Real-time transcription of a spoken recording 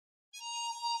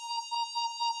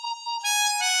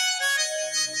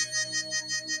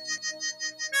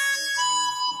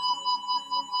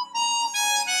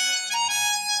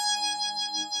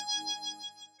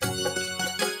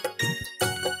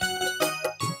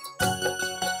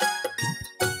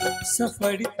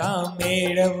સફળતા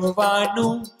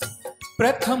મેળવવાનું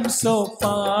પ્રથમ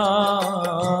સોપાન,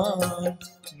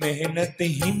 મહેનત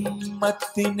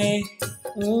હિંમત ને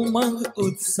ઉમંગ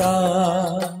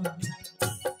ઉત્સાહ,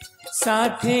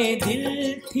 સાથે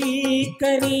દિલથી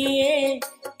કરીએ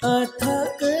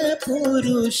અથક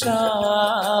પુરુષાર્થ,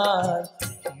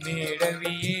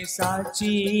 મેળવીએ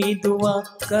સાચી દુઆ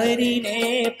કરીને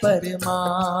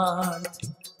પરમાર્થ.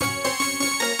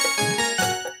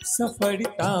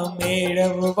 સફળતા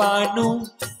મેળવવાનું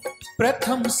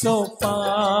પ્રથમ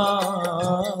સોપાન,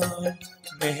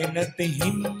 મહેનત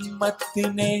હિંમત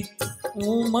ને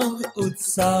ઉમંગ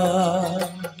ઉત્સાહ,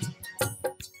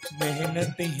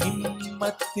 મહેનત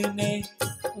હિંમત ને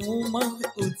ઉમંગ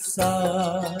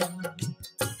ઉત્સાહ,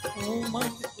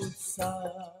 ઉમંગ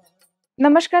ઉત્સાહ.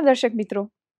 નમસ્કાર દર્શક મિત્રો,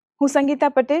 હું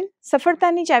સંગીતા પટેલ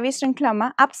સફળતાની ચાવી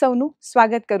શૃંખલામાં આપ સૌનું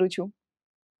સ્વાગત કરું છું.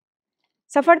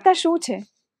 સફળતા શું છે?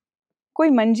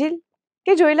 કોઈ મંજિલ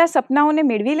કે જોયેલા સપનાઓને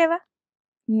મેળવી લેવા?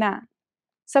 ના,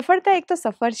 સફળતા એક તો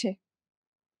સફર છે.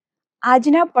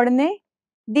 આજના પળને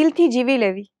દિલથી જીવી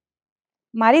લેવી,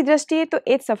 મારી દ્રષ્ટિએ તો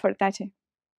એ જ સફળતા છે.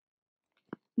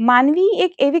 માનવી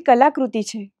એક એવી કલાકૃતિ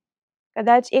છે,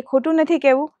 કદાચ એ ખોટું નથી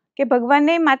કહેવું કે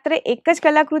ભગવાને માત્ર એક જ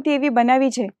કલાકૃતિ એવી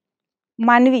બનાવી છે,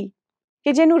 માનવી, કે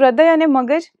જેનું હૃદય અને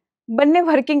મગજ બંને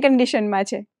વર્કિંગ કન્ડિશનમાં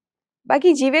છે.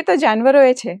 બાકી જીવે તો જાનવરો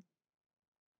એ છે.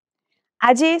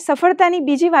 આજે સફળતાની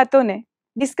બીજી વાતોને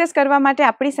ડિસ્કસ કરવા માટે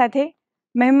આપણી સાથે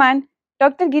મહેમાન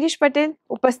ડૉક્ટર ગિરીશ પટેલ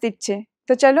ઉપસ્થિત છે.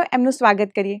 તો ચલો એમનું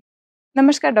સ્વાગત કરીએ.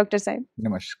 નમસ્કાર ડૉક્ટર સાહેબ.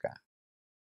 નમસ્કાર.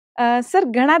 સર,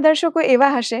 ઘણા દર્શકો એવા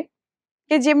હશે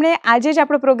કે જેમણે આજે જ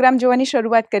આપણો પ્રોગ્રામ જોવાની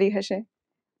શરૂઆત કરી હશે,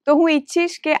 તો હું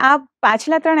ઈચ્છીશ કે આપ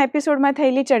પાછલા 3 એપિસોડમાં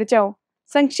થયેલી ચર્ચાઓ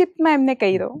સંક્ષિપ્તમાં એમને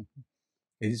કહી દો.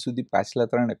 હજી સુધી પાછલા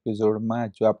 3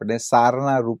 એપિસોડમાં જો આપણે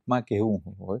સારના રૂપમાં કહેવું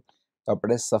હોય તો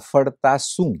આપણે સફળતા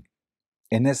શું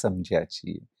એને સમજ્યા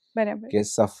છીએ. બરાબર. કે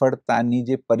સફળતાની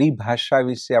જે પરિભાષા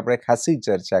વિશે આપણે ખાસી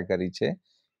ચર્ચા કરી છે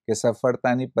કે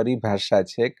સફળતાની પરિભાષા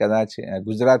છે, કદાચ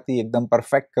ગુજરાતી એકદમ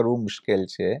પરફેક્ટ કરવું મુશ્કેલ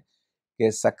છે, કે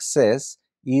success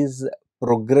is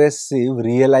progressive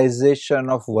realisation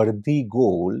of વર્ધી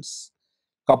goals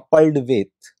coupled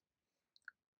with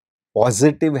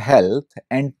positive health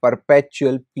and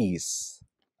perpetual peace.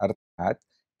 અર્થાત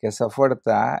કે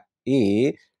સફળતા એ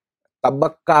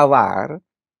તબક્કાવાર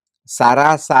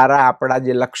સારા આપણા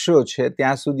જે લક્ષ્યો છે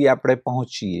ત્યાં સુધી આપણે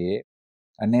પહોંચીએ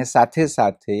અને સાથે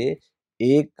સાથે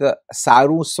એક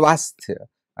સારું સ્વાસ્થ્ય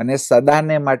અને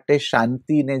સદાને માટે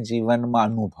શાંતિને જીવનમાં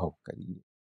અનુભવ કરીએ.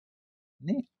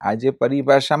 ને આ જે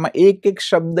પરિભાષામાં એક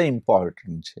શબ્દ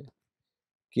ઇમ્પોર્ટન્ટ છે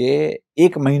કે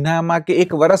એક મહિનામાં કે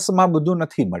એક વર્ષમાં બધું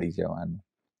નથી મળી જવાનું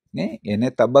ને, એને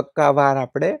તબક્કાવાર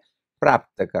આપણે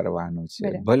પ્રાપ્ત કરવાનું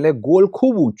છે. ભલે ગોલ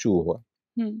ખૂબ ઊંચું હોય,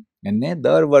 એને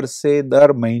દર વર્ષે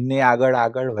દર મહિને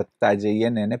આગળ વધતા જઈએ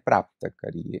ને એને પ્રાપ્ત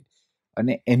કરીએ.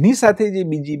 અને એની સાથે જે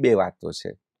બીજી 2 વાતો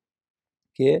છે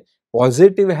કે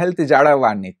પોઝિટિવ હેલ્થ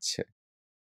જાળવવાની જ છે.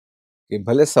 કે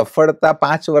ભલે સફળતા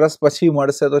 5 વર્ષ પછી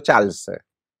મળશે તો ચાલશે,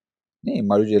 નહીં,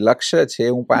 મારું જે લક્ષ્ય છે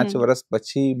હું 5 વર્ષ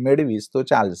પછી મેળવીશ તો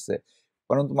ચાલશે,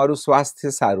 પરંતુ મારું સ્વાસ્થ્ય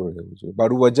સારું રહેવું જોઈએ,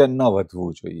 મારું વજન ન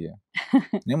વધવું જોઈએ,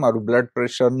 ને મારું બ્લડ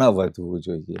પ્રેશર ન વધવું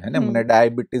જોઈએ, અને મને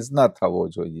ડાયાબિટીસ ન થવો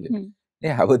જોઈએ,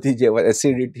 આ બધી જે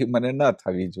એસિડિટી મને ન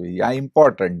થવી જોઈએ. આ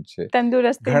ઇમ્પોર્ટન્ટ છે.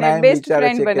 ઘણા એમ વિચારે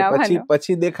છે કે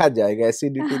પછી દેખા જાય કે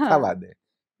એસિડિટી થવા દે,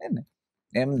 ને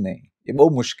એમ નહીં, એ બહુ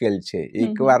મુશ્કેલ છે.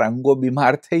 એકવાર અંગો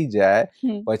બીમાર થઈ જાય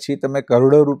પછી તમે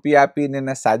કરોડો રૂપિયા આપીને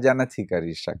એને સાજા નથી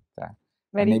કરી શકતા.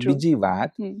 અને બીજી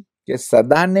વાત કે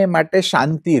સદાને માટે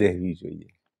શાંતિ રહેવી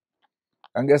જોઈએ.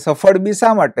 કારણ કે સફળ બી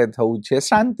શા માટે થવું છે?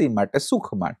 શાંતિ માટે,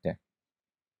 સુખ માટે.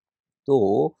 તો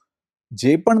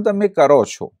જે પણ તમે કરો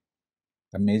છો,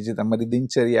 તમે જે તમારી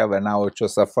દિનચર્યા બનાવો છો,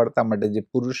 સફળતા માટે જે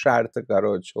પુરુષાર્થ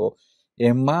કરો છો,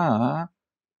 એમાં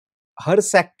હર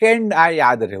સેકન્ડ આ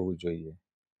યાદ રહેવું જોઈએ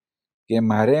કે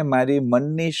મારે મારી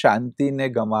મનની શાંતિને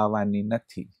ગમાવવાની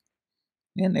નથી.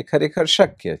 એને ખરેખર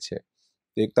શક્ય છે.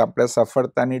 એક તો આપણે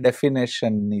સફળતાની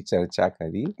ડેફિનેશનની ચર્ચા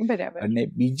કરી, અને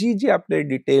બીજી જે આપણે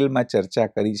ડિટેલમાં ચર્ચા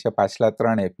કરી છે પાછલા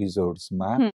 3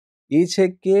 એપિસોડ્સમાં, એ છે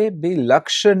કે ભાઈ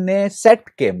લક્ષ્યને સેટ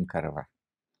કેમ કરવા.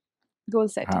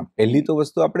 હા, પહેલી તો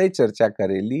વસ્તુ આપણે ચર્ચા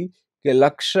કરેલી કે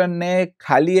લક્ષ્યને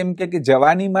ખાલી એમ કે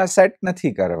જવાનીમાં સેટ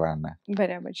નથી કરવાના.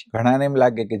 બરાબર છે. ઘણાને એમ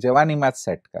લાગે કે જવાનીમાં જ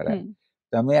સેટ કરાય.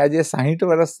 તમે આજે 60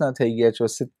 વર્ષના થઈ ગયા છો,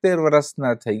 70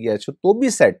 વર્ષના થઈ ગયા છો, તો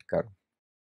બી સેટ કરો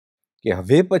કે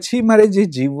હવે પછી મારે જે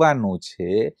જીવવાનું છે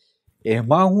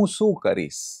એમાં હું શું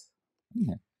કરીશ.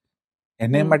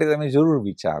 એને માટે તમે જરૂર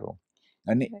વિચારો.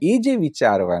 અને એ જે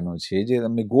વિચારવાનું છે, જે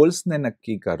તમે ગોલ્સને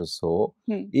નક્કી કરશો,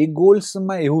 એ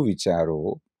ગોલ્સમાં એવું વિચારો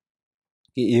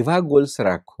કે એવા ગોલ્સ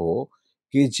રાખો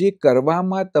કે જે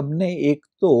કરવામાં તમને એક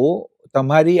તો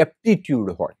તમારી એપ્ટિટ્યુડ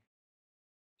હોય,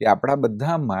 કે આપણા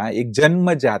બધામાં એક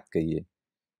જન્મજાત કહીએ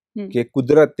કે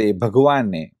કુદરતે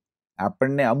ભગવાને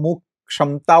આપણને અમુક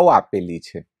ક્ષમતાઓ આપેલી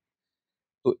છે.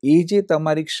 તો એ જે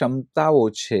તમારી ક્ષમતાઓ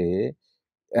છે,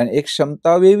 એક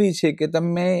ક્ષમતાઓ એવી છે કે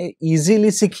તમે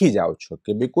ઇઝીલી શીખી જાઓ છો,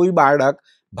 કે ભાઈ કોઈ બાળક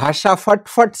ભાષા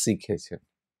ફટફટ શીખે છે,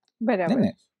 બરાબર.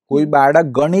 ને કોઈ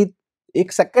બાળક ગણિત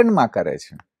 1 સેકન્ડમાં કરે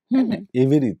છે, ને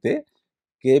એવી રીતે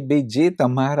કે ભાઈ જે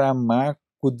તમારામાં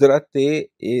કુદરતે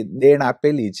એ દેણ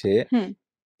આપેલી છે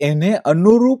એને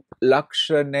અનુરૂપ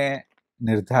લક્ષ્યને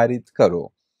નિર્ધારિત કરો.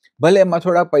 ભલે એમાં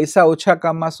થોડા પૈસા ઓછા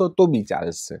કમાશો તો બી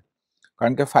ચાલશે,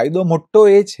 કારણ કે ફાયદો મોટો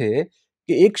એ છે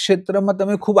કે એક ક્ષેત્રમાં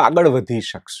તમે ખૂબ આગળ વધી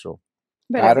શકશો,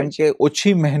 કારણ કે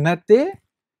ઓછી મહેનતે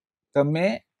તમે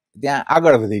ત્યાં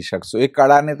આગળ વધી શકશો, એ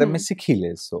કળાને તમે શીખી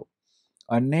લેશો.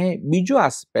 અને બીજો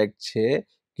આસ્પેક્ટ છે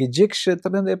કે જે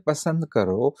ક્ષેત્રને પસંદ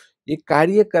કરો એ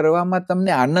કાર્ય કરવામાં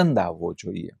તમને આનંદ આવવો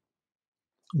જોઈએ.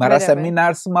 મારા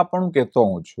સેમિનાર્સમાં પણ હું કહેતો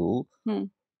હોઉં છું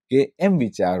કે એમ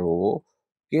વિચારો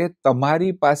કે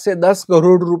તમારી પાસે 10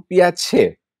 કરોડ રૂપિયા છે,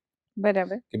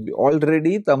 બરાબર, કે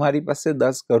ઓલરેડી તમારી પાસે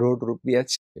 10 કરોડ રૂપિયા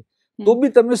છે, તો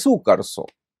બી તમે શું કરશો?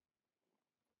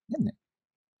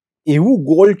 એવું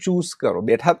ગોલ ચૂઝ કરો,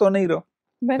 બેઠા તો નહીં રહો,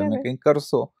 તમે કંઈક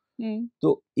કરશો. તો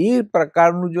એ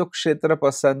પ્રકારનું જો ક્ષેત્ર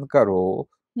પસંદ કરો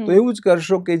તો એવું જ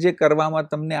કરશો કે જે કરવામાં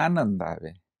તમને આનંદ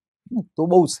આવે, તો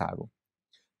બહુ સારું.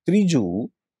 ત્રીજું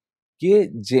કે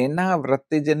જેના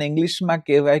વ્રતે, જેને ઇંગ્લિશમાં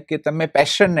કહેવાય કે તમે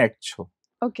પેશનેટ છો,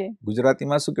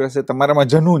 ગુજરાતીમાં શું કહેવાય, તમારામાં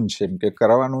જનૂન છે, એમ કે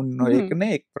કરવાનું એક ને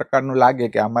એક પ્રકારનું લાગે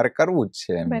કે અમારે કરવું જ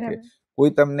છે, એમ કે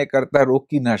કોઈ તમને કરતા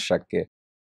રોકી ના શકે.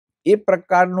 એ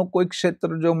પ્રકારનું કોઈ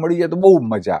ક્ષેત્ર જો મળી જાય તો બહુ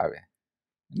મજા આવે.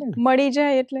 મળી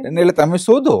જાય એટલે તમે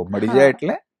શોધો, મળી જાય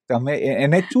એટલે તમે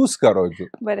એને ચૂઝ કરો છો.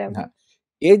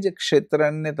 એ જ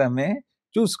ક્ષેત્રને તમે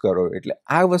ચૂઝ કરો. એટલે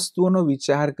આ વસ્તુઓનો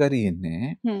વિચાર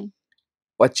કરીને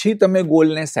પછી તમે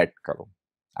ગોલને સેટ કરો.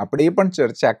 આપણે એ પણ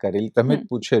ચર્ચા કરેલી, તમે જ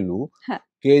પૂછેલું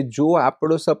કે જો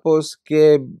આપણો સપોઝ કે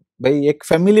ભાઈ એક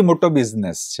ફેમિલી મોટો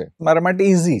બિઝનેસ છે, મારા માટે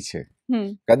ઈઝી છે,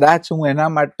 કદાચ હું એના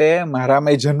માટે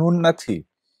મારામાં જનૂન નથી,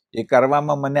 એ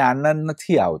કરવામાં મને આનંદ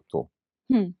નથી આવતો,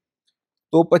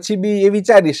 તો પછી બી એ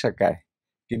વિચારી શકાય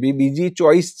કે બીજી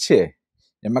ચોઈસ છે,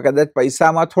 એમાં કદાચ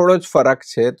પૈસામાં થોડો જ ફરક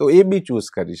છે, તો એ બી ચૂઝ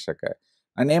કરી શકાય.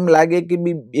 અને એમ લાગે કે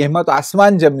એમાં તો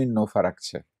આસમાન જમીનનો ફરક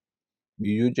છે,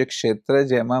 બીજું જે ક્ષેત્ર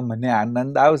જેમાં મને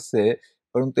આનંદ આવશે,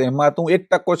 પરંતુ એમાં તો હું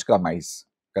 1% જ કમાઈશ,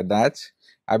 કદાચ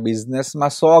આ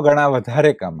બિઝનેસમાં 100 ગણા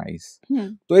વધારે કમાઈશ,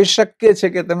 તો એ શક્ય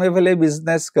છે કે તમે ભલે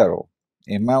બિઝનેસ કરો,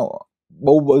 એમાં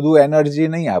બહુ બધું એનર્જી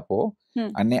નહીં આપો,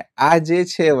 અને આ જે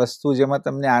છે વસ્તુ જેમાં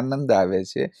તમને આનંદ આવે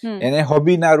છે એને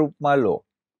હોબીના રૂપમાં લો.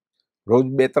 રોજ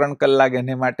 2-3 કલાક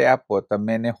એને માટે આપો,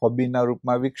 તમે એને હોબીના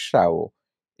રૂપમાં વિકસાવો.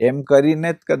 એમ કરીને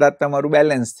જ કદાચ તમારું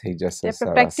બેલેન્સ થઈ જશે.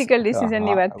 પ્રેક્ટિકલ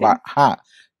ડિસિઝનની વાત થઈ. હા,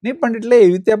 નહીં પણ એટલે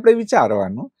એવી રીતે આપણે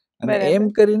વિચારવાનું, અને એમ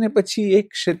કરીને પછી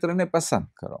એક ક્ષેત્રને પસંદ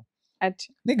કરો.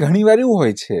 ને ઘણી વાર એવું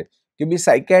હોય છે કે બી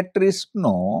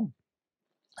સાયકેટ્રિસ્ટનો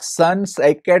સન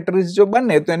સાયકેટ્રિસ્ટ જો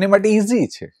બને તો એને માટે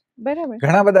ઈઝી છે.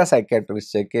 ઘણા બધા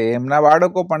સાયકેટ્રિસ્ટ છે કે એમના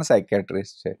બાળકો પણ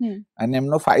સાયકેટ્રિસ્ટ છે, અને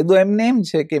એમનો ફાયદો એમને એમ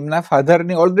છે કે એમના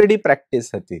ફાધરની ઓલરેડી પ્રેક્ટિસ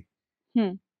હતી,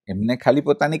 એમને ખાલી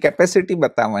પોતાની કેપેસિટી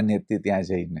બતાવવાની હતી ત્યાં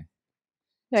જઈને.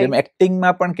 જેમ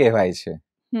એક્ટિંગમાં પણ કહેવાય છે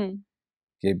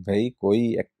કે ભાઈ કોઈ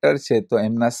એક્ટર છે તો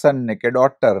એમના સનને કે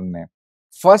ડોટરને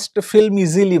ફર્સ્ટ ફિલ્મ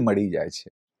ઇઝીલી મળી જાય છે,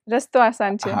 રસ્તો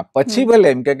આસાન છે. હા, પછી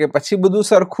ભલે એમ કે પછી બધું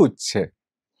સરખું જ છે,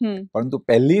 પરંતુ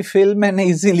પહેલી ફિલ્મ એને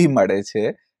ઇઝીલી મળે છે,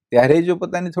 ત્યારે જો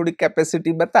પોતાની થોડી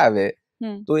કેપેસિટી બતાવે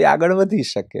તો એ આગળ વધી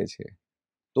શકે છે.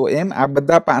 તો એમ આ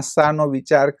બધા પાસાનો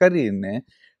વિચાર કરીને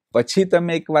પછી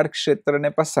તમે એકવાર ક્ષેત્રને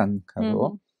પસંદ કરો,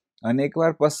 અને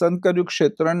એકવાર પસંદ કર્યું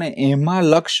ક્ષેત્રને, એમાં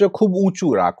લક્ષ્ય ખૂબ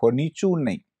ઊંચું રાખો, નીચું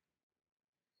નહીં.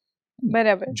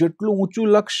 બરાબર. જેટલું ઊંચું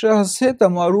લક્ષ્ય હશે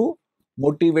તમારું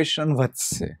મોટિવેશન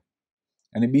વધશે.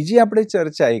 અને બીજી આપણે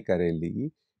ચર્ચા એ કરેલી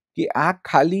કે આ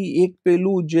ખાલી એક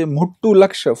પેલું જે મોટું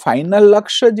લક્ષ્ય, ફાઇનલ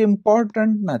લક્ષ્ય જ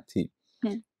ઇમ્પોર્ટન્ટ નથી,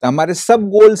 તમારે સબ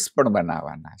ગોલ્સ પણ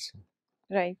બનાવવાના છે.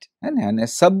 રાઈટ. અને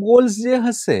સબ ગોલ્સ જે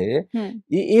હશે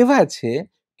એ એવા છે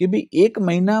કે ભાઈ 1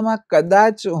 મહિનામાં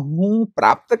કદાચ હું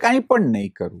પ્રાપ્ત કાંઈ પણ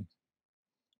નહીં કરું,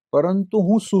 પરંતુ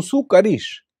હું શું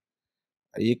કરીશ,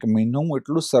 1 મહિનો હું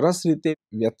એટલું સરસ રીતે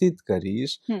વ્યતીત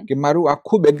કરીશ કે મારું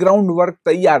આખું બેકગ્રાઉન્ડ વર્ક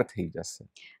તૈયાર થઈ જશે.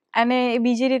 અને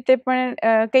બીજી રીતે પણ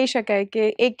કહી શકાય કે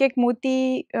એક મોતી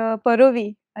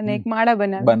પરોવી અને એક માળા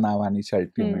બનાવવાની છે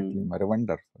અલ્ટિમેટલી મારે.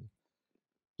 વન્ડરફુલ.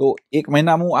 તો 1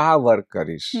 મહિનામાં હું આ વર્ક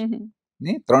કરીશ,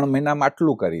 ને 3 મહિનામાં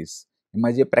આટલું કરીશ,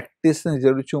 એમાં જે પ્રેક્ટિસની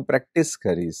જરૂર છે હું પ્રેક્ટિસ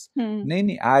કરીશ,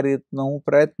 નહીં આ રીતનો હું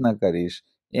પ્રયત્ન કરીશ.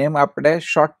 એમ આપણે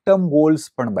શોર્ટ ટર્મ ગોલ્સ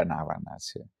પણ બનાવવાના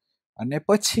છે, અને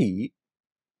પછી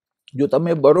જો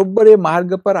તમે બરોબર એ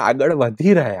માર્ગ પર આગળ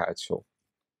વધી રહ્યા છો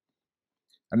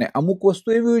અને અમુક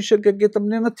વસ્તુ એવી હોઈ શકે કે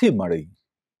તમને નથી મળી,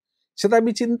 છતાં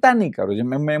બી ચિંતા નહીં કરો.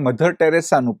 જેમ મેં મધર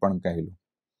ટેરેસાનું પણ કહેલું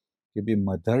કે ભાઈ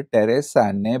મધર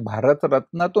ટેરેસાને ભારત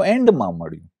રત્ન તો એન્ડમાં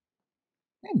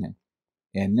મળ્યું ને,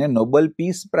 એને નોબેલ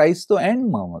પીસ પ્રાઇઝ તો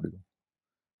એન્ડમાં મળ્યું,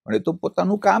 પણ એ તો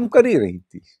પોતાનું કામ કરી રહી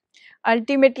હતી.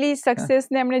 અલ્ટિમેટલી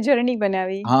સક્સેસ ને એમણે જર્ની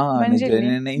બનાવી, હા, અને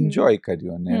જેને એને એન્જોય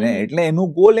કર્યું ને એટલે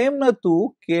એનું ગોલ એમ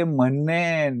નતું કે મને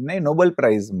નહીં નોબેલ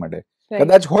પ્રાઇઝ મળે.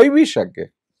 કદાચ હોઈ બી શકે,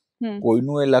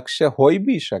 કોઈનું એ લક્ષ્ય હોઈ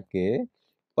બી શકે,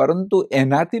 પરંતુ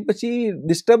એનાથી પછી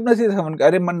ડિસ્ટર્બ નથી થવાનું કે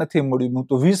અરે મને નથી મળ્યું, હું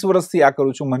તો 20 વર્ષથી આ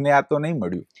કરું છું, મને આ તો નહીં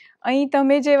મળ્યું. અહીં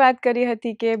તમે જે વાત કરી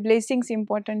હતી કે બ્લેસિંગ્સ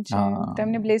ઇમ્પોર્ટન્ટ છે,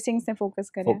 તમને બ્લેસિંગ્સ ને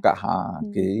ફોકસ કર્યા. હા,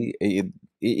 કે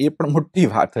એ પણ મોટી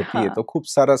વાત હતી. એ તો ખૂબ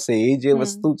સરસ છે. એ જે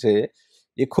વસ્તુ છે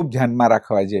એ ખૂબ ધ્યાનમાં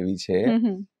રાખવા જેવી છે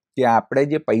કે આપણે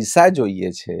જે પૈસા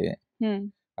જોઈએ છે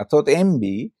અથવા તો એમ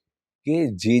બી કે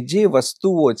જે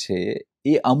વસ્તુઓ છે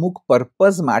એ અમુક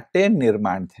પર્પઝ માટે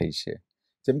નિર્માણ થઈ છે.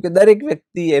 જેમ કે દરેક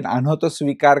વ્યક્તિ આનો તો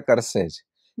સ્વીકાર કરશે જ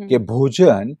કે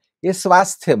ભોજન એ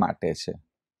સ્વાસ્થ્ય માટે છે,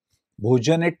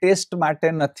 ભોજન એ ટેસ્ટ માટે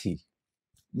નથી.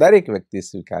 દરેક વ્યક્તિ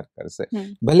સ્વીકાર કરશે.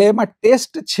 ભલે એમાં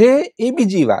ટેસ્ટ છે એ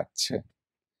બીજી વાત છે,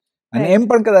 અને એમ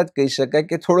પણ કદાચ કહી શકાય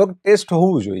કે થોડોક ટેસ્ટ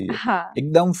હોવું જોઈએ.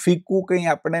 એકદમ ફીકું કંઈ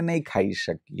આપણે નહીં ખાઈ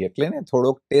શકીએ, એટલે ને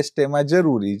થોડોક ટેસ્ટ એમાં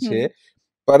જરૂરી છે,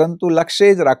 પરંતુ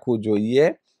લક્ષ્ય જ રાખવું જોઈએ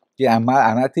કે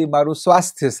આનાથી મારું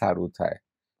સ્વાસ્થ્ય સારું થાય.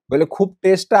 ભલે ખૂબ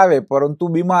ટેસ્ટ આવે પરંતુ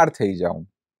બીમાર થઈ જાઉં,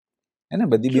 એને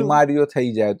બધી બીમારીઓ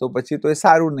થઈ જાય તો પછી તો એ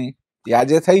સારું નહીં.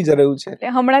 આજે થઈ જ રહ્યું છે.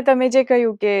 હમણાં તમે જે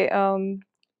કહ્યું કે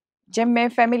જેમ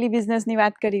મેં ફેમિલી બિઝનેસની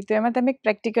વાત કરી, તો એમાં તમે એક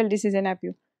પ્રેક્ટિકલ ડિસિઝન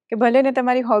આપ્યું કે ભલે ને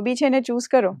તમારી હોબી છે એને ચૂઝ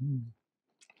કરો,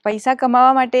 પૈસા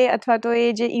કમાવા માટે અથવા તો એ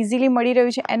જે ઇઝીલી મળી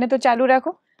રહ્યું છે એને તો ચાલુ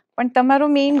રાખો, પણ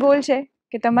તમારો મેઇન ગોલ છે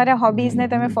કે તમારા હોબીઝને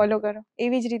તમે ફોલો કરો.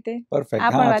 એવી જ રીતે પરફેક્ટ.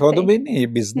 અથવા તો બી નહીં,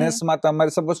 બિઝનેસમાં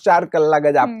તમારે સપોઝ 4 કલાક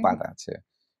જ આપવાના છે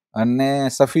અને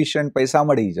સફિશિયન્ટ પૈસા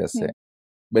મળી જશે,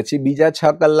 પછી બીજા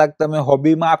 6 કલાક તમે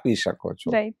હોબીમાં આપી શકો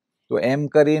છો. તો એમ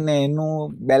કરીને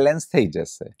એનું બેલેન્સ થઈ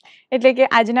જશે. એટલે કે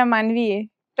આજના માનવીએ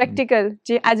પ્રેક્ટિકલ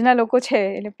જે આજના લોકો છે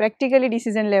એટલે પ્રેક્ટિકલી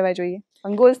ડિસિઝન લેવા જોઈએ,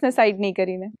 પણ ગોલ્સને સાઈડ નહીં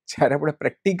કરીને. જ્યારે આપણે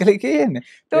પ્રેક્ટિકલી કહીએ ને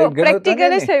તો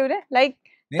પ્રેક્ટિકલ જ થયું ને, લાઈક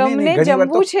તમને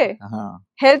જમવું છે,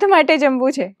 હેલ્થ માટે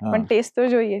જમવું છે, પણ ટેસ્ટ તો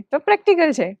જોઈએ, તો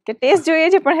પ્રેક્ટિકલ છે કે ટેસ્ટ જોઈએ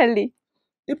છે પણ હેલ્ધી.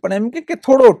 એ પણ એમ કે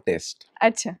થોડો ટેસ્ટ.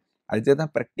 અચ્છા, આજે તમે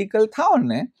પ્રેક્ટિકલ થાઓ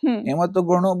ને એમાં તો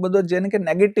ઘણો બધો જેને કે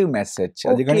નેગેટિવ મેસેજ છે.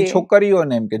 આજે ઘણી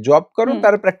છોકરીઓને એમ કે જોબ કરો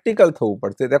તારે પ્રેક્ટિકલ થવું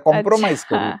પડશે, ત્યાં કોમ્પ્રોમાઇઝ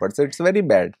કરવું પડશે. It's very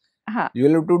bad. You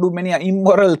will have to do many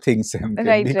immoral things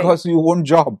because you want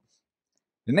job,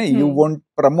 you want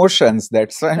promotions,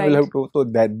 that's why you will have to. તો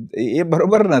એ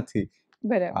બરોબર નથી.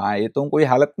 હા, એ તો હું કોઈ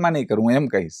હાલતમાં નહીં કરું, એમ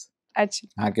કહીશ.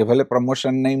 હા, કે ભલે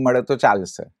પ્રમોશન નહીં મળે તો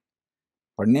ચાલશે,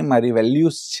 પણ ને મારી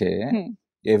વેલ્યુઝ છે,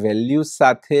 એ વેલ્યુઝ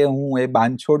સાથે હું એ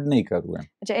બાંધછોડ નહીં કરું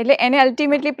એમ. એટલે એને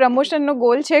અલ્ટિમેટલી પ્રમોશનનો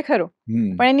ગોલ છે ખરો,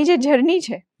 પણ એની જે જર્ની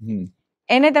છે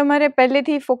એને તમારે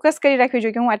પહેલેથી ફોકસ કરી રાખવી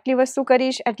જોઈએ કે હું આટલી વસ્તુ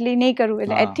કરીશ, આટલી નહીં કરું.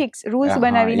 એટલે એથિક્સ, રૂલ્સ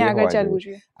બનાવીને આગળ ચાલવું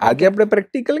જોઈએ. આજે આપણે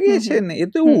પ્રેક્ટિકલ કહીએ છીએ ને, એ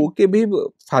તો એવું કે ભાઈ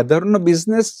ફાધરનો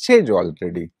બિઝનેસ છે જ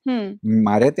ઓલરેડી,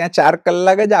 મારે ત્યાં 4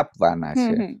 કલાક જ આપવાના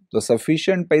છે, તો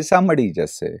સફિશિયન્ટ પૈસા મળી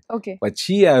જશે.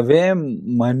 પછી હવે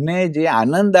મને જે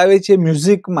આનંદ આવે છે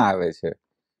મ્યુઝિકમાં આવે છે,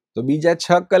 તો બીજા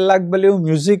 6 કલાક ભલે હું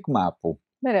મ્યુઝિકમાં આપું,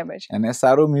 બરાબર છે, અને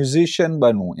સારો મ્યુઝિશિયન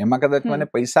બનવું. એમાં કદાચ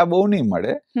મને પૈસા બહુ નહીં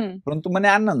મળે, પરંતુ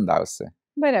મને આનંદ આવશે.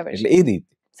 બરાબર. એટલે એ રીતે.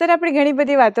 સર, આપણી ઘણી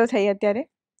બધી વાતો થઈ અત્યારે,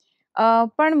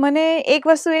 પણ મને એક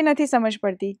વસ્તુ એ નથી સમજ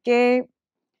પડતી કે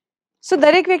શું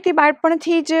દરેક વ્યક્તિ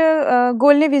બાળપણથી જ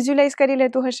ગોલને વિઝ્યુલાઇઝ કરી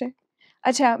લેતું હશે?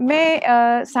 અચ્છા, મેં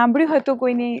સાંભળ્યું હતું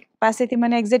કોઈની પાસેથી,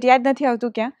 મને એક્ઝેક્ટ યાદ નથી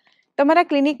આવતું ક્યાં, તમારા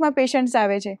ક્લિનિકમાં પેશન્ટ્સ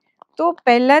આવે છે તો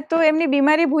પહેલાં તો એમની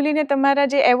બીમારી ભૂલીને તમારા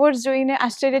જે એવોર્ડ્સ જોઈને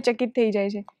આશ્ચર્યચકિત થઈ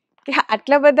જાય છે કે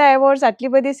આટલા બધા એવોર્ડ્સ,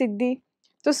 આટલી બધી સિદ્ધિ.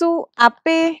 તો શું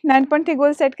આપે નાનપણથી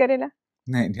ગોલ સેટ કરેલા?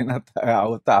 નહીં,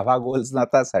 આવા ગોલ્સ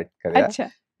નતા સેટ કર્યા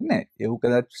ને. એવું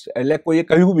કદાચ એટલે કોઈએ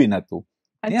કહ્યું બી નતું.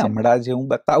 હમણાં જે હું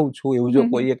બતાવું છું એવું જો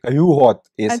કોઈએ કહ્યું હોત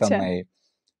એ સમયે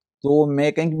તો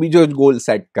મેં કંઈક બીજો જ ગોલ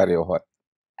સેટ કર્યો હોત.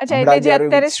 અચ્છા, એટલે જે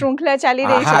અત્યારે શૃંખલા ચાલી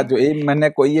રહી છે. હા, જો એ મને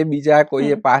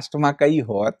કોઈએ પાસ્ટમાં કહી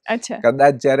હોત,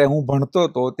 કદાચ જ્યારે હું ભણતો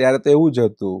હતો ત્યારે તો એવું જ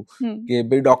હતું કે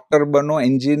ભાઈ ડોક્ટર બનો,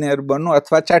 એન્જિનિયર બનો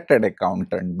અથવા ચાર્ટર્ડ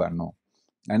એકાઉન્ટન્ટ બનો.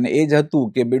 અને એ જ હતું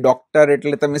કે ભાઈ ડોક્ટર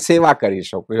એટલે તમે સેવા કરી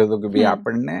શકો છો, કે ભાઈ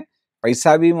આપણને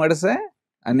પૈસા બી મળશે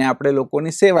અને આપણે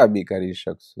લોકોની સેવા બી કરી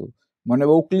શકશું. મને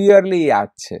બહુ ક્લિયરલી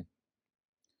યાદ છે,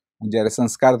 હું જ્યારે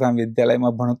સંસ્કારધામ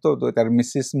વિદ્યાલયમાં ભણતો હતો ત્યારે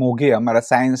મિસિસ મોઘે અમારા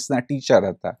સાયન્સના ટીચર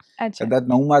હતા. કદાચ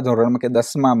 9મા ધોરણમાં કે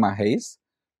 10મામાં હઈશ.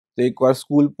 તો એકવાર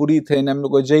સ્કૂલ પૂરી થઈને એમ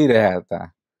લોકો જઈ રહ્યા હતા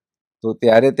તો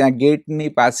ત્યારે ત્યાં ગેટની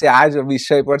પાસે આ જ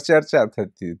વિષય પર ચર્ચા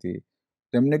થતી હતી.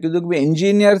 તેમને કીધું કે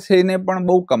એન્જિનિયર થઈને પણ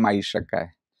બહુ કમાઈ શકાય.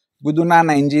 કીધું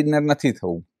ના એન્જિનિયર નથી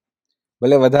થવું,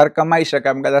 ભલે વધારે કમાઈ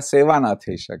શકાય એમ કદાચ સેવા ના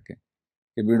થઈ શકે,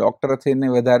 કે ભાઈ ડોક્ટર થઈને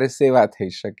વધારે સેવા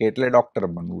થઈ શકે એટલે ડોક્ટર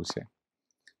બનવું છે.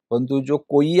 પરંતુ જો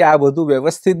કોઈએ આ બધું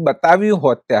વ્યવસ્થિત બતાવ્યું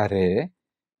હોત ત્યારે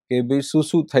કે ભાઈ શું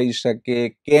શું થઈ શકે,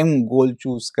 કેમ ગોલ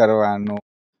ચૂઝ કરવાનો,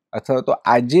 અથવા તો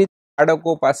આજે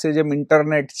બાળકો પાસે જેમ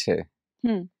ઇન્ટરનેટ છે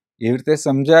એવી રીતે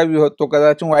સમજાવ્યું હોત તો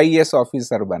કદાચ હું આઈએએસ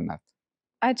ઓફિસર બનાત.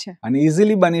 અચ્છા. અને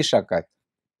ઇઝીલી બની શકત.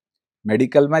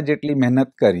 મેડિકલમાં જેટલી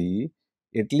મહેનત કરી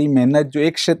એટલી મહેનત જો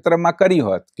એક ક્ષેત્રમાં કરી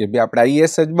હોત કે ભાઈ આપણે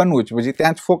આઈએએસ જ બનવું છે, પછી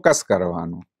ત્યાં જ ફોકસ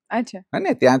કરવાનું. અચ્છા.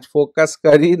 અને ત્યાં જ ફોકસ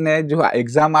કરીને જો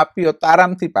એક્ઝામ આપી હોત તો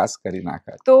આરામથી પાસ કરી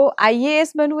નાખત. તો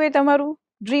આઈએએસ બનવું એ તમારું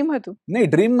ડ્રીમ હતું? નહીં,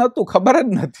 ડ્રીમ નતું, ખબર જ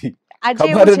નથી. આજે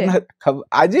ખબર એવું જ છે? નથી.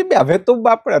 આજે બી હવે તો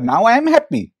આપણે નાઉ આઈ એમ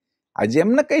હેપી. આજે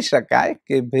એમ ન કહી શકાય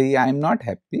કે ભાઈ આઈ એમ નોટ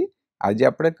હેપી. આજે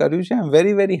આપણે કર્યું છે, આઈ એમ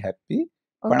વેરી વેરી હેપી.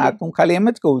 પણ આ હું ખાલી એમ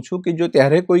જ કહું છું કે જો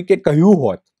ત્યારે કોઈ કે કહ્યું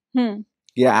હોત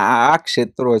કે આ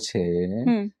ક્ષેત્રો છે,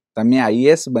 તમે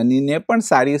આઈએએસ બનીને પણ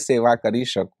સારી સેવા કરી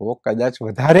શકો, કદાચ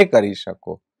વધારે કરી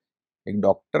શકો, એક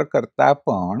ડોક્ટર કરતા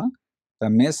પણ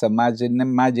તમે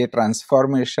સમાજમાં જે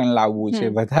ટ્રાન્સફોર્મેશન લાવવું છે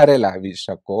વધારે લાવી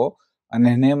શકો, અને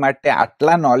એને માટે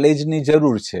આટલા નોલેજની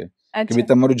જરૂર છે કે ભાઈ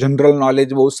તમારું જનરલ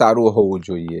નોલેજ બહુ સારું હોવું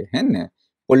જોઈએ, હે ને,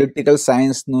 પોલિટિકલ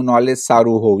સાયન્સનું નોલેજ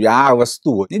સારું હોવું, આ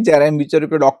વસ્તુઓ. જ્યારે એમ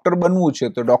વિચાર્યું કે ડોક્ટર બનવું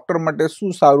છે તો ડોક્ટર માટે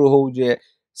શું સારું હોવું જોઈએ,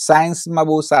 સાયન્સમાં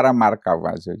બહુ સારા માર્ક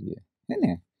આવવા જોઈએ, હે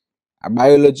ને, આ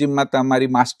બાયોલોજીમાં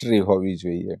તમારી માસ્ટરી હોવી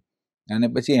જોઈએ, અને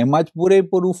પછી એમાં જ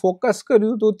પૂરેપૂરું ફોકસ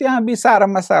કર્યું તો ત્યાં બી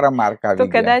સારામાં સારા માર્ક આવી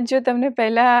ગયા. તો કદાચ જો તમને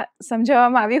પહેલા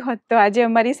સમજાવવામાં આવ્યું હોત તો આજે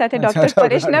અમારી સાથે ડોક્ટર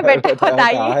પરેશ ન બેઠા હોત,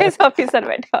 આઈએએસ ઓફિસર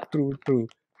બેઠા. ટ્રુ.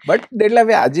 બટ એટલે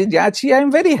હવે આજે જ્યાં છીએ આઈ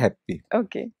એમ વેરી હેપી.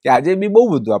 ઓકે. કે આજે બી બહુ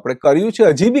બધું આપણે કર્યું છે,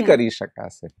 હજી બી કરી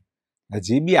શકાશે,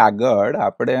 હજી બી આગળ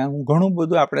આપણે ઘણું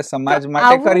બધું આપણે સમાજ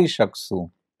માટે કરી શકશું.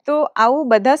 તો આવું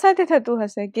બધા સાથે થતું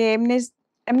હશે કે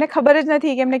એમને ખબર જ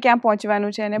નથી કે એમને ક્યાં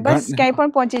પહોંચવાનું છે અને બસ ક્યાંય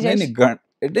પણ પહોંચી જાય?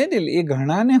 એટલે એ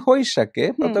ઘણાને હોઈ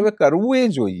શકે, પણ તમે કરવું એ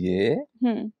જોઈએ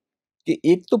કે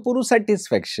એક તો પૂરું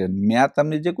સેટિસ્ફેક્શન. મેં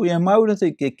તમને જે કોઈ એમ આવ્યું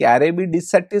નથી કે ક્યારે બી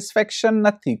ડિસેટિસ્ફેક્શન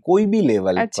નથી કોઈ બી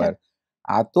લેવલ પર.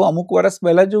 આ તો અમુક વર્ષ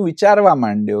પહેલા જો વિચારવા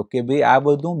માંડ્યો કે ભાઈ આ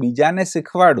બધું બીજાને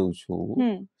શીખવાડું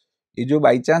છું, એ જો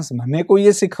બાય ચાન્સ મને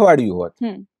કોઈએ શીખવાડ્યું હોત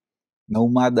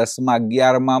 9માં 10માં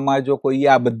 11માં જો કોઈ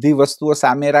આ બધી વસ્તુઓ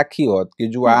સામે રાખી હોત કે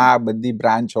જો આ બધી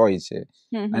બ્રાન્ચ હોય છે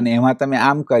અને એમાં તમે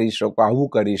આમ કરી શકો, આવું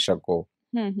કરી શકો,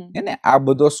 એને આ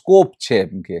બધો સ્કોપ છે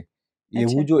એમ કે,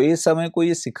 એવું જો એ સમયે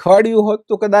કોઈએ શીખવાડ્યું હોત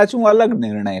તો કદાચ હું અલગ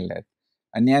નિર્ણય લેત.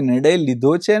 અને આ નિર્ણય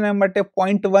લીધો છે એના માટે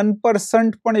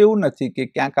 0.1% પણ એવું નથી કે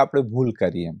ક્યાંક આપણે ભૂલ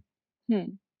કરી એમ,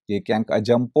 કે ક્યાંક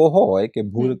અજંપો હોય કે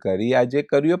ભૂલ કરી. આ જે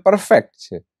કર્યું એ પરફેક્ટ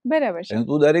છે. બરાબર છે.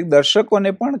 હું દરેક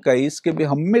દર્શકોને પણ કહીશ કે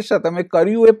ભાઈ હંમેશા તમે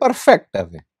કર્યું એ પરફેક્ટ.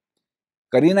 હવે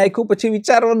કરી નાખ્યું પછી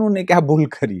વિચારવાનું નહીં કે આ ભૂલ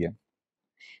કરી એમ.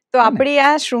 તો આપણી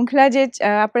આ શૃંખલા જે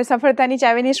આપણે સફળતાની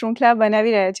ચાવીની શૃંખલા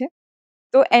બનાવી રહ્યા છે,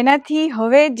 તો એનાથી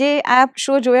હવે જે આ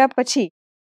શો જોયા પછી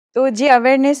તો જે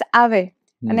અવેરનેસ આવે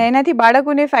અને એનાથી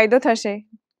બાળકોને ફાયદો થશે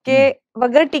કે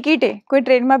વગર ટિકિટે કોઈ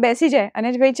ટ્રેનમાં બેસી જાય અને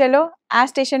ભાઈ ચલો આ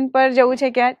સ્ટેશન પર જવું છે,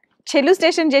 કે આ છેલ્લું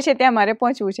સ્ટેશન જે છે ત્યાં મારે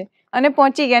પહોંચવું છે, અને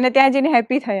પહોંચી ગયા અને ત્યાં જઈને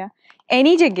હેપી થયા,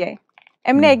 એની જગ્યાએ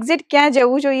એમને એક્ઝેક્ટ ક્યાં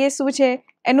જવું જોઈએ, શું છે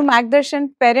એનું માર્ગદર્શન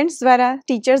પેરેન્ટ્સ દ્વારા,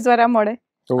 ટીચર્સ દ્વારા મળે,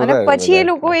 અને પછી એ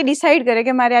લોકો એ ડિસાઈડ કરે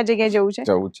કે મારે આ જગ્યાએ જવું છે,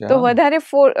 તો વધારે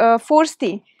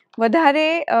ફોર્સથી, વધારે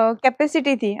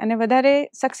કેપેસિટીથી અને વધારે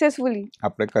સક્સેસફુલી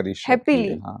આપણે કરી શકીએ,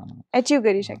 હેપીલી અચીવ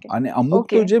કરી શકે. અને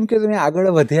અમુક તો જેમ કે તમે આગળ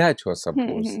વધ્યા છો,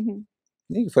 સપોઝ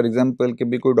ફોર એક્ઝામ્પલ કે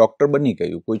ભાઈ કોઈ ડોક્ટર બની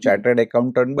ગયું, કોઈ ચાર્ટર્ડ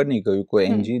એકાઉન્ટન્ટ બની ગયું, કોઈ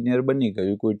એન્જિનિયર બની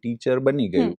ગયું, કોઈ ટીચર બની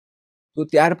ગયું, તો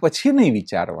ત્યાર પછી નહીં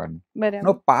વિચારવાનું.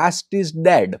 નો past is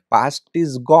dead, past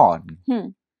is gone.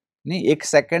 નહીં, એક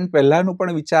સેકન્ડ પહેલાનું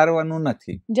પણ વિચારવાનું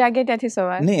નથી. જાગે ત્યાંથી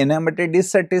સવાર નહીં, એના માટે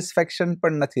ડિસસેટિસ્ફેક્શન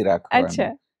પણ નથી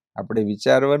રાખવાનું. આપણે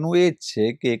વિચારવાનું એ જ છે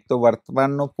કે એક તો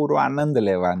વર્તમાનનો પૂરો આનંદ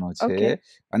લેવાનો છે,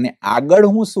 અને આગળ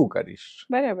હું શું કરીશ,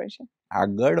 બરાબર છે,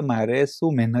 આગળ મારે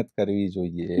શું મહેનત કરવી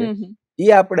જોઈએ એ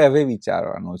આપણે હવે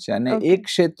વિચારવાનું છે. અને એક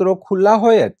ક્ષેત્રો ખુલ્લા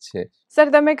હોય જ છે. સર,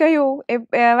 તમે કહ્યું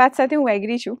એ વાત સાથે હું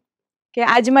એગ્રી છું કે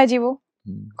આજમાં જીવો,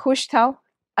 ખુશ થાવ,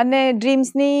 અને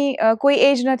ડ્રીમ્સની કોઈ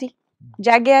એજ નથી,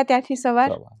 જાગ્યા ત્યાંથી સવાર.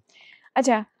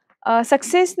 અચ્છા,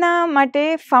 સક્સેસના માટે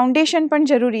ફાઉન્ડેશન પણ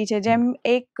જરૂરી છે. જેમ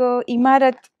એક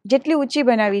ઇમારત જેટલી ઊંચી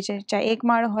બનાવી છે, ચાહે 1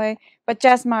 માળ હોય,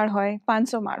 50 માળ હોય,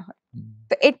 500 માળ હોય,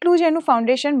 તો એટલું જ એનું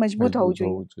ફાઉન્ડેશન મજબૂત હોવું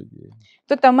જોઈએ.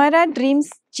 તો તમારા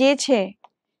ડ્રીમ્સ જે છે,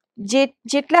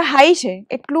 જેટલા હાઈ છે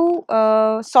એટલું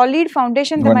સોલિડ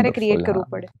ફાઉન્ડેશન તમારે ક્રિએટ કરવું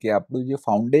પડે. કે આપણું જે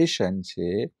ફાઉન્ડેશન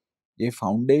છે એ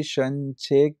ફાઉન્ડેશન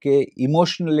છે કે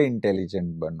ઇમોશનલી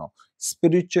ઇન્ટેલિજન્ટ બનો,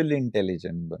 સ્પિરિચ્યુઅલી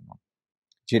ઇન્ટેલિજન્ટ બનો.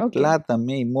 જેટલા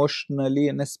તમે ઇમોશનલી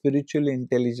અને સ્પિરિચ્યુઅલી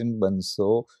ઇન્ટેલિજન્ટ બનશો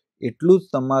એટલું જ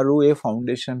તમારું એ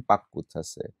ફાઉન્ડેશન પાક્કું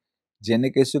થશે. જેને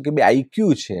કહીશું કે ભાઈ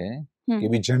આઈક્યુ છે કે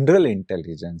ભાઈ જનરલ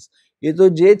ઇન્ટેલિજન્સ, એ તો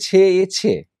જે છે એ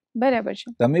છે. બરાબર છે.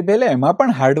 તમે પહેલા એમાં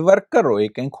પણ હાર્ડવર્ક કરો, એ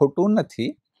કંઈ ખોટું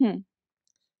નથી,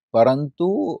 પરંતુ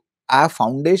આ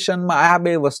ફાઉન્ડેશનમાં આ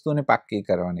બે વસ્તુને પાક્કી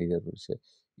કરવાની જરૂર છે.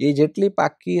 એ જેટલી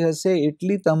પાક્કી હશે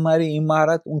એટલી તમારી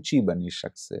ઇમારત ઊંચી બની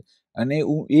શકશે અને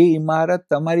એ ઇમારત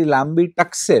તમારી લાંબી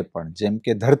ટકશે પણ. જેમ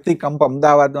કે ધરતીકંપ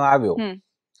અમદાવાદમાં આવ્યો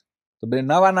તો બે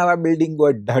નવા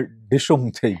બિલ્ડિંગો ઢીશુમ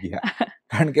થઈ ગયા,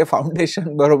 કારણ કે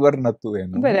ફાઉન્ડેશન બરોબર નતું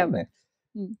એનું. બરાબર.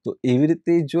 તો એવી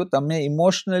રીતે જો તમે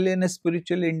ઇમોશનલી અને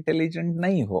સ્પિરિચ્યુઅલી ઇન્ટેલિજન્ટ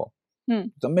નહીં હો,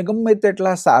 તમે ગમે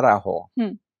તેટલા સારા હો,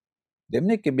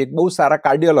 જેમને કે બહુ સારા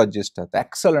કાર્ડિયોલોજિસ્ટ હતા,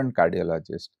 એક્સલન્ટ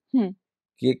કાર્ડિયોલોજિસ્ટ,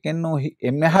 કે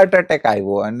એમને હાર્ટ એટેક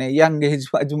આવ્યો અને યંગ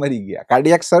એજમાં જ મરી ગયા.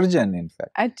 કાર્ડિયાક સર્જન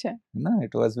ઇનફેક્ટ. અચ્છા. ના,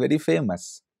 ઇટ વોઝ વેરી ફેમસ.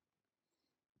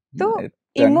 તો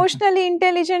ઇમોશનલી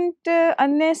ઇન્ટેલિજન્ટ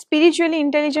અને સ્પિરિચ્યુઅલી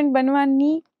ઇન્ટેલિજન્ટ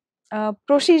બનવાની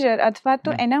પ્રોસિજર અથવા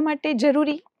તો એના માટે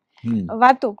જરૂરી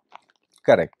વાતો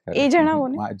કરેક્ટ એ જણાવો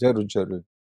ને. જરૂર.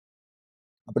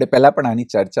 આપણે પહેલા પણ આની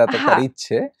ચર્ચા તો કરી જ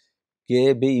છે કે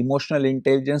ભાઈ ઇમોશનલ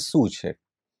ઇન્ટેલિજન્સ શું છે.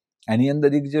 આની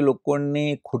અંદર એક જે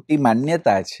લોકોની ખોટી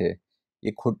માન્યતા છે,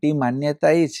 એ ખોટી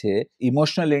માન્યતા એ છે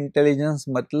ઇમોશનલ ઇન્ટેલિજન્સ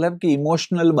મતલબ કે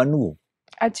ઇમોશનલ બનવું.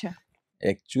 અચ્છા.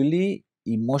 એકચ્યુઅલી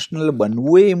ઇમોશનલ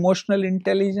બનવું એ ઇમોશનલ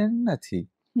ઇન્ટેલિજન્ટ નથી.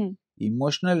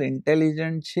 ઇમોશનલ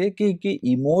ઇન્ટેલિજન્ટ છે કે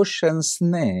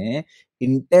ઇમોશન્સને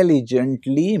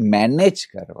ઇન્ટેલિજન્ટલી મેનેજ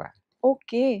કરવા.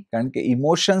 ઓકે. કારણ કે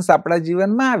ઇમોશન્સ આપણા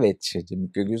જીવનમાં આવે જ છે, જેમ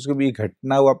કે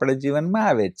ઘટનાઓ આપણા જીવનમાં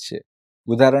આવે જ છે.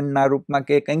 ઉદાહરણના રૂપમાં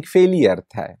કે કંઈક ફેલિયર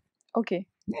થાય, ઓકે,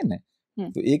 ને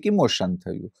તો એક ઇમોશન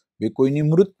થયું. કોઈની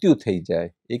મૃત્યુ થઈ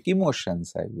જાય, એક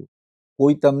ઇમોશન્સ આવ્યું.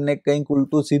 કોઈ તમને કંઈક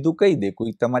ઉલટું સીધું કહી દે,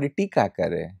 કોઈ તમારી ટીકા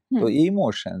કરે, તો એ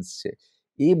ઇમોશન્સ છે.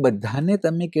 એ બધાને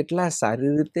તમે કેટલા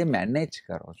સારી રીતે મેનેજ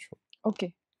કરો છો. ઓકે.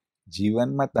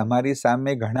 જીવનમાં તમારી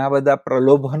સામે ઘણા બધા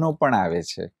પ્રલોભનો પણ આવે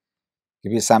છે કે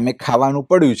ભાઈ સામે ખાવાનું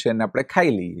પડ્યું છે અને આપણે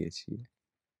ખાઈ લઈએ છીએ,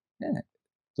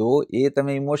 તો એ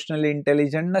તમે ઇમોશનલી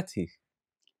ઇન્ટેલિજન્ટ નથી.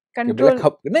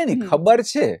 ખબર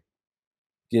છે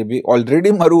કે ભાઈ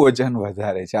ઓલરેડી મારું વજન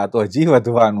વધારે છે, આ તો હજી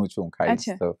વધવાનું છું, ખાઈશ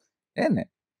તો ને,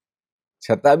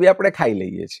 છતાં બી આપણે ખાઈ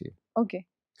લઈએ છીએ. ઓકે.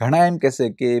 ઘણા એમ કહેશે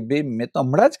કે ભાઈ મેં તો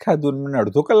હમણાં જ ખાધું, મને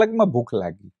અડધો કલાકમાં ભૂખ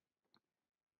લાગી,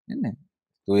 ને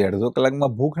તો એ અડધો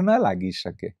કલાકમાં ભૂખ ના લાગી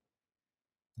શકે.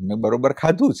 મેં બરોબર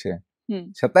ખાધું છે,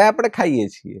 છતાંય આપણે ખાઈએ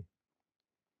છીએ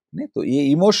ને. તો એ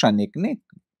ઇમોશન એક ને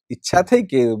ઈચ્છા થઈ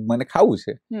કે મને ખાવું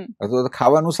છે, અથવા તો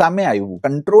ખાવાનું સામે આવ્યું,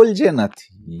 કંટ્રોલ જે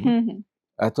નથી,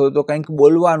 અથવા તો કંઈક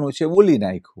બોલવાનું છે, બોલી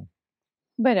નાખ્યું.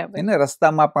 બરાબર. એને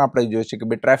રસ્તામાં પણ આપણે જોઈએ છે કે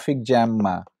ભાઈ ટ્રાફિક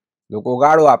જામમાં લોકો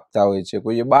ગાળો આપતા હોય છે,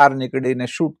 કોઈએ બહાર નીકળીને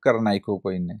શૂટ કરી નાખ્યું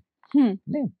કોઈને,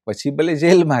 ને પછી ભલે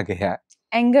જેલમાં ગયા.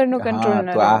 એંગરનો કંટ્રોલ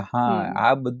ન રહ્યો.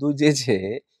 આ બધું જે છે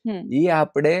એ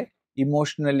આપણે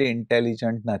ઇમોશનલી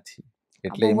ઇન્ટેલિજન્ટ નથી.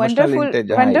 એટલે emotional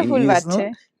intelligence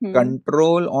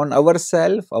control on our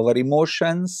self, hour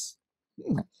emotions,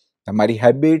 તમારી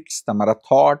હેબિટ્સ, તમારા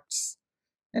થોટ્સ,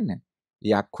 ને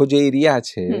એ આખો જે એરિયા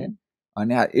છે,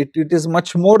 અને it is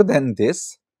much more than this.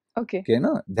 Okay. કે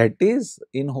know that is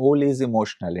in hall is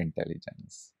emotional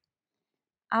intelligence.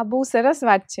 આ બહુ સરસ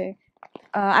વાત છે.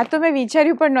 આ તો મેં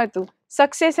વિચાર્યું પણ નહોતું.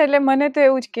 સક્સેસ એટલે મને તો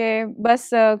એવું જ કે બસ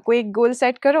કોઈ ગોલ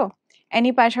સેટ કરો,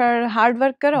 એની પાછળ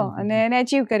હાર્ડવર્ક કરો અને એને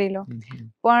અચીવ કરી લો.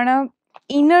 પણ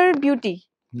inner beauty,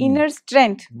 inner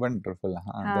strength wonderful,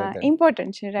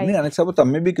 important છે, રાઈટ? અને સપોઝ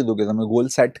તમે બી કીધું કે તમે ગોલ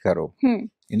સેટ કરો,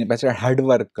 એની પાછળ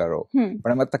હાર્ડવર્ક કરો,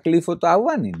 પણ એમાં તકલીફો તો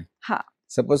આવવાની ને. હા.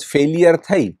 સપોઝ ફેલિયર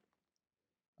થઈ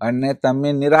અને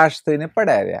તમે નિરાશ થઈને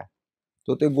પડ્યા રહ્યા,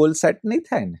 તો તે ગોલ સેટ નહીં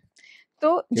થાય ને.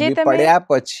 તો જે તમે પડ્યા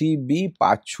પછી બી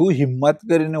પાછું હિંમત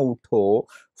કરીને ઉઠો,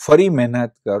 ફરી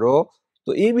મહેનત કરો,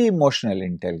 તો એ બી ઇમોશનલ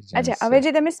ઇન્ટેલિજન્સ. અચ્છા, હવે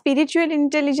જે તમે સ્પિરિચ્યુઅલ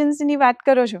ઇન્ટેલિજન્સની વાત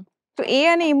કરો છો, તો એ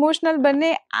અને ઇમોશનલ બંને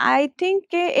આઈ થિંક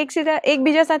કે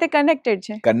એકબીજા સાથે કનેક્ટેડ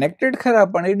છે. કનેક્ટેડ ખરા,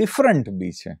 પણ એ ડિફરન્ટ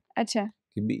બી છે. અચ્છા.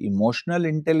 કે બી ઇમોશનલ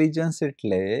ઇન્ટેલિજન્સ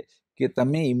એટલે કે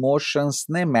તમે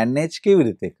ઇમોશન્સને મેનેજ કેવી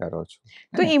રીતે કરો છો.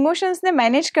 તો ઇમોશન્સને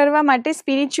મેનેજ કરવા માટે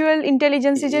સ્પિરિચ્યુઅલ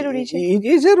ઇન્ટેલિજન્સ જરૂરી છે.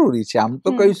 એ જરૂરી છે. આમ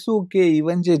તો કહીશું કે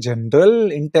ઇવન જે જનરલ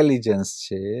ઇન્ટેલિજન્સ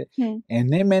છે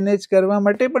એને મેનેજ કરવા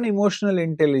માટે પણ ઇમોશનલ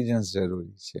ઇન્ટેલિજન્સ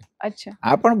જરૂરી છે. અચ્છા.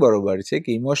 આ પણ બરોબર છે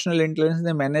કે ઇમોશનલ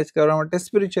ઇન્ટેલિજન્સને મેનેજ કરવા માટે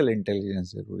સ્પિરિચ્યુઅલ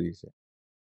ઇન્ટેલિજન્સ જરૂરી છે.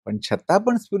 પણ છતાં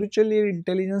પણ સ્પિરિચ્યુઅલ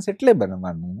ઇન્ટેલિજન્સ એટલે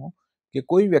બનવાનું કે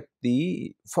કોઈ વ્યક્તિ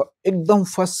એકદમ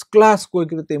ફર્સ્ટ ક્લાસ કોઈક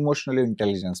રીતે ઇમોશનલ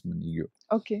ઇન્ટેલિજન્સ બની ગયો.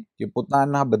 ઓકે. કે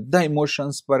પોતાના બધા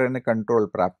ઇમોશન્સ પર એને કંટ્રોલ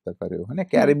પ્રાપ્ત કર્યો અને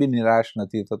ક્યારે બી નિરાશ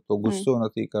નથી થતો, ગુસ્સો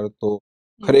નથી કરતો,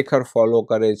 ખરેખર ફોલો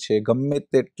કરે છે, ગમે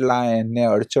તેટલા એને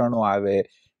અડચણો આવે,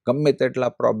 ગમે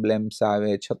તેટલા પ્રોબ્લેમ્સ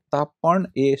આવે છતાં પણ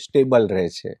એ સ્ટેબલ રહે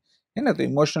છે, હે ને? તો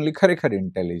ઇમોશનલી ખરેખર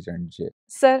ઇન્ટેલિજન્ટ છે.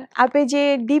 સર, આપે જે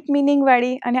ડીપ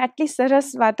મિનિંગવાળી અને આટલી સરસ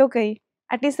વાતો કહી,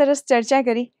 આટલી સરસ ચર્ચા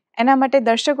કરી, એના માટે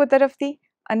દર્શકો તરફથી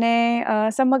અને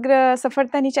સમગ્ર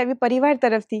સફળતાની ચાવી પરિવાર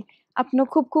તરફથી આપનો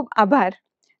ખૂબ ખૂબ આભાર.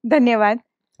 ધન્યવાદ.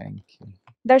 Thank you.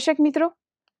 દર્શક મિત્રો,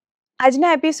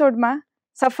 આજના એપિસોડમાં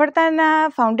સફળતાના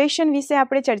ફાઉન્ડેશન વિશે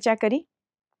આપણે ચર્ચા કરી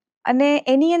અને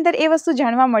એની અંદર એ વસ્તુ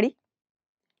જાણવા મળી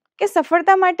કે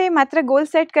સફળતા માટે માત્ર ગોલ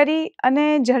સેટ કરી અને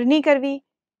જર્ની કરવી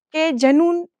કે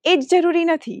જનૂન એ જ જરૂરી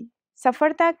નથી.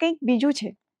 સફળતા કંઈક બીજું છે.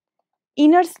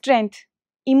 ઇનર સ્ટ્રેન્થ,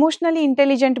 ઇમોશનલી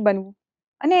ઇન્ટેલિજન્ટ બનવું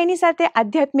અને એની સાથે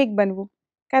આધ્યાત્મિક બનવું.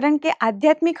 કારણ કે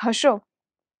આધ્યાત્મિક હશો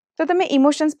તો તમે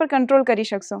ઇમોશન્સ પર કંટ્રોલ કરી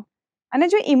શકશો અને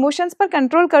જો ઇમોશન્સ પર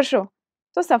કંટ્રોલ કરશો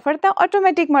તો સફળતા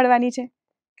ઓટોમેટિક મળવાની છે.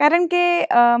 કારણ કે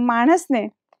માણસને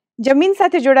જમીન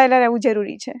સાથે જોડાયેલા રહેવું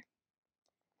જરૂરી છે.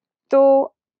 તો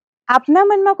આપના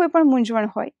મનમાં કોઈ પણ મૂંઝવણ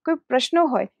હોય, કોઈ પ્રશ્નો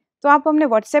હોય તો આપ અમને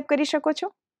વોટ્સએપ કરી શકો છો,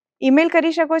 ઈમેલ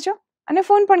કરી શકો છો અને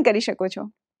ફોન પણ કરી શકો છો.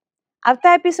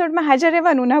 આવતા એપિસોડમાં હાજર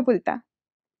રહેવાનું ના ભૂલતા.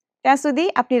 ત્યાં સુધી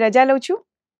આપની રજા લઉં છું.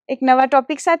 એક નવા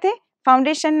ટોપિક સાથે,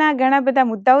 ફાઉન્ડેશનના ઘણા બધા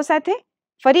મુદ્દાઓ સાથે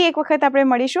ફરી એક વખત આપણે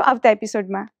મળીશું આવતા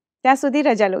એપિસોડમાં. ત્યાં સુધી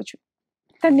રજા લઉં છું.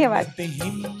 ધન્યવાદ.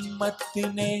 હિંમત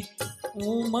ને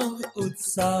ઉમંગ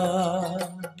ઉત્સાહ,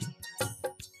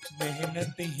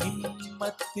 મહેનત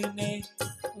હિંમત ને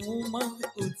ઉમંગ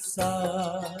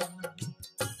ઉત્સાહ,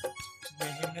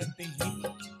 મહેનત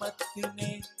હિંમત ને